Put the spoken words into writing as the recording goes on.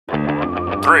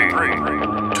3, 2,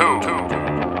 1.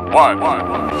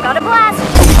 Got a blast!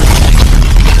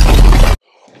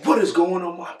 What is going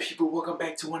on, my people? Welcome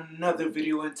back to another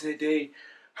video, and today,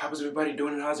 how's everybody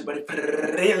doing? How's everybody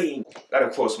feeling? Gotta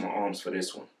cross my arms for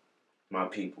this one, my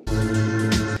people.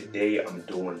 Today, I'm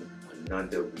doing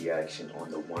another reaction on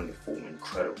the wonderful,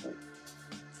 incredible,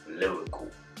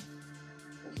 lyrical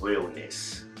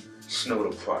realness, Snow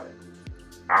Tha Product.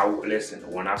 Listen,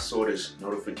 when I saw this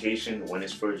notification when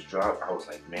this first dropped, I was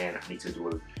like, man, I need to do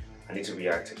it. I need to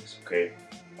react to this, okay?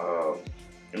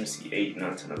 Let me see, 8,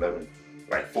 9, 10, 11.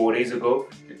 Like 4 days ago,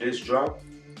 did this drop?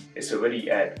 It's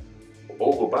already at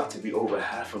about to be over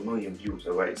 500,000 views,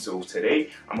 alright? So today,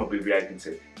 I'm gonna be reacting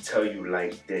to Tell You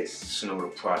Like This, Snow Tha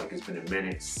Product. It's been a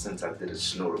minute since I did a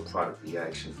Snow Tha Product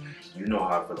reaction. You know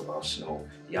how I feel about Snow.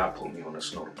 Y'all put me on a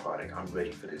Snow Tha Product. I'm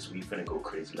ready for this. We finna go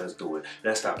crazy. Let's do it.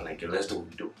 Let's stop linking. Let's do what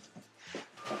we do.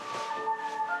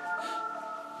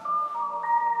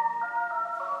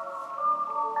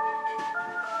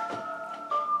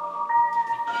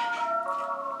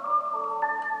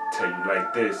 Tell You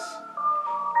Like This.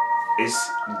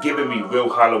 It's giving me real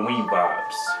Halloween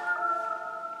vibes.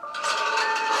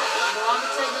 I'ma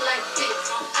tell you like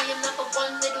this. I am not the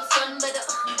one little son,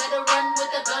 better run with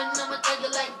a gun. I'ma tell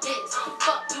you like this.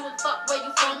 Fuck you and fuck where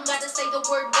you from. Gotta say the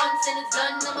word once and it's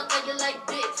done. I'ma tell you like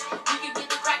this. You can get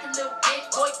the crackin' little bitch.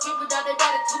 Boy, quick without a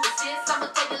doubt to assist. I'ma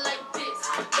tell you like this.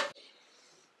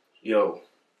 Yo,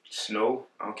 Snow.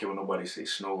 I don't care what nobody say.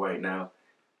 Snow right now.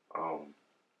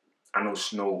 I know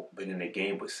Snow been in the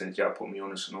game, but since y'all put me on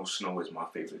the Snow is my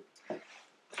favorite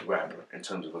rapper in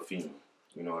terms of a female.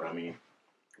 You know what I mean?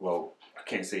 Well, I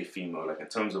can't say female. Like in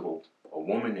terms of a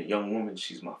woman, a young woman,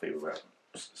 she's my favorite rapper.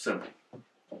 Simple.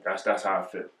 That's how I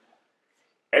feel.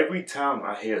 Every time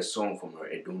I hear a song from her,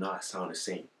 it do not sound the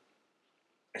same.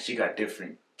 And she got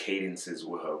different cadences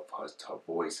with her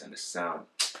voice and the sound.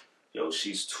 Yo,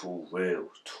 she's too real,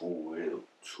 too real,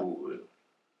 too real.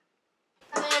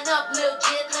 Man up, lil'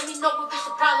 jit. Let me know if it's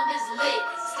a problem, it's lit.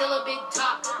 Still a big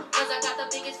top, cause I got the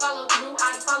biggest follow through.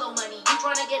 I follow money. You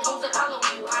tryna get hoes to follow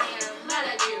you. I am mad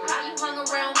at you. How you hung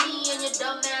around me and your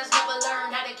dumb ass never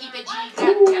learned how to keep it G.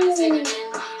 Got it singing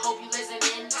in. Hope you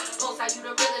listening. Post how you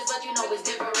the realest, but you know it's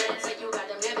different. Say you got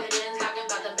them dividends, talking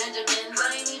about the Benjamins.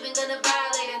 I ain't even gonna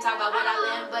violate and talk about what I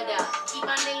live, but keep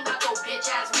my name out your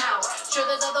bitch ass mouth. Sure,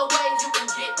 there's other ways you can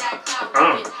get that clout.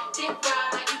 Dick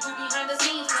ride like you do behind the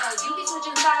scenes, cause you be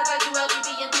switching sides like you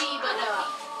LGBT, but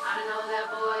I know that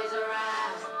boy's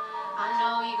around. I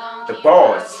know he gon' keep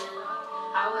bars. talking.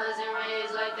 I wasn't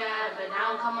raised like that, but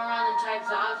now I'm come around and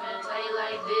types off and tell you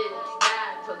like this,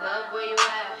 that, for love where you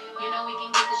at. You know we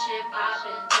can get the shit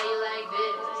poppin'. Tell you like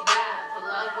this, that, for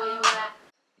love where you at.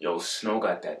 Yo, Snow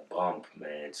got that bump,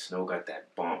 man. Snow got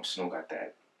that bump. Snow got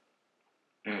that.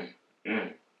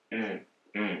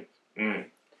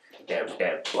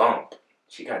 That bump.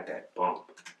 She got that bump.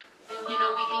 You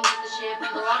know we can get the shit,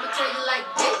 bro. I'ma tell you like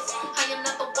this. I am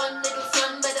not the one little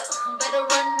son, better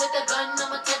run with a gun.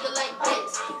 I'ma tell you like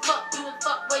this. Fuck you and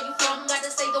fuck where you from. Gotta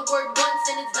say the word once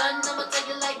and it's done. I'ma tell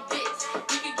you like this.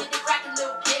 You can get the crackin'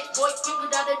 little bitch. Boy, quick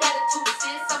without a doubt to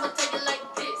assist. I'ma tell you like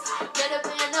this. Better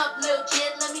man up, little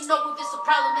kid. Let me know if it's a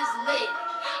problem, it's lit.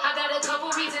 I got a couple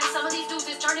reasons. Some of these dudes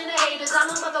is turning to haters. I'm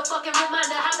a motherfucking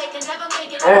reminder how they can never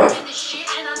make it. I'm in this shit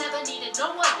and I never needed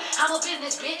no one. I'm a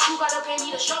business bitch. You gotta pay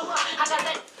me to show up. I got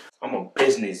that. I'm a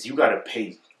business. You gotta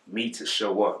pay me to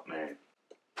show up, man.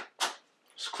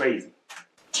 It's crazy.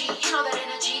 You know that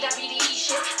energy, that BDE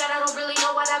shit. That I don't really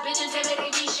know why that bitch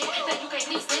intimidate me shit. That you can't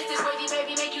lease this wavy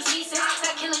baby make you seasick.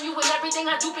 That killing you with everything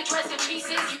I do, bitch, rest in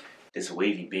pieces. This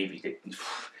wavy baby,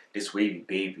 this wavy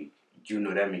baby. You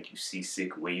know that make you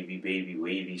seasick, wavy baby,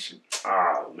 wavy shit.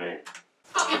 Oh man.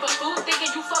 Fucking for food, thinking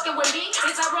you fucking with me.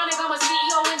 It's ironic, I'm a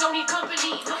CEO and don't need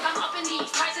company. Look, I'm up in these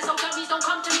prices, so dummies don't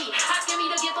come to me. Asking me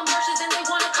to give them verses and they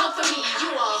wanna come for me. You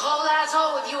a whole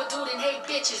asshole if you a dude and hate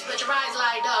bitches, but your eyes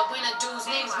light up when a dude's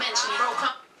name's mentioned, bro.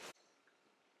 Come.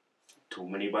 Too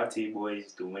many bati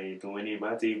boys, too many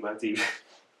bati.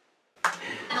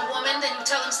 And a woman, then you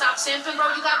tell them stop simping,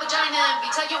 bro. You got vagina envy.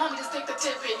 Tell your homie to stick the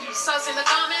tip in. You sus in the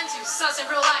comments, you sus in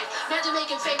real life. Imagine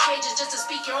making fake pages just to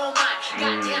speak your own mind.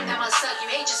 Goddamn, that must suck.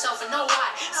 You hate yourself and know why.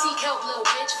 Seek help, little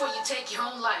bitch, before you take your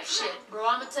own life. Shit, bro,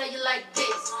 I'ma tell you like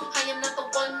this. I am not the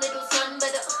one little son,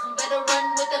 better run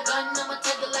with a gun. I'ma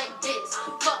tell you like this.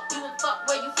 Fuck you and fuck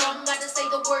where you from. Gotta say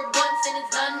the word once and it's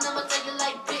done. I'ma tell you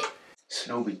like this.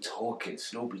 Snow be talking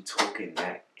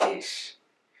that ish.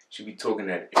 She be talking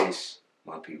that ish,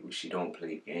 my people. She don't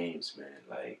play games, man.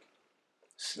 Like,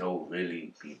 Snow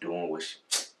really be doing what she...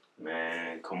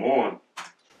 Man, come on.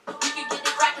 You can get it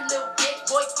crackin', little bitch.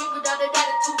 Boy, quick without a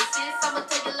doubt to assist. I'ma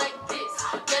tell you like this.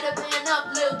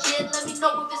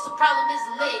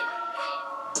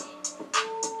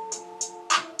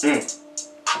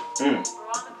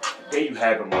 There you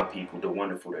have it, my people. The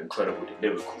wonderful, the incredible, the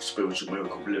lyrical, spiritual,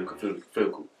 miracle, lyrical,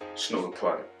 physical. Snow the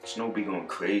product. Snow be going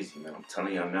crazy, man. I'm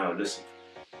telling y'all now, listen.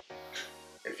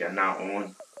 If y'all not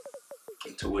on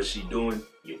to what she doing,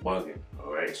 you're bugging,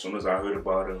 alright? As soon as I heard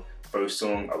about her first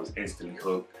song, I was instantly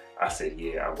hooked. I said,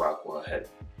 yeah, I rock with her heavy.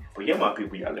 But yeah, my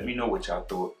people, y'all let me know what y'all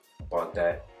thought about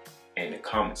that in the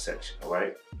comment section,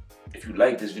 alright? If you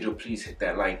like this video, please hit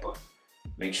that like button.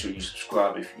 Make sure you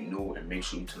subscribe if you're new, and make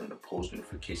sure you turn on the post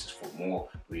notifications for more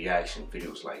reaction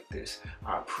videos like this.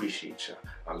 I appreciate y'all.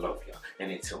 I love y'all.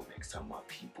 And until next time, my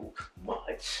people,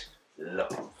 much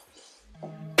love.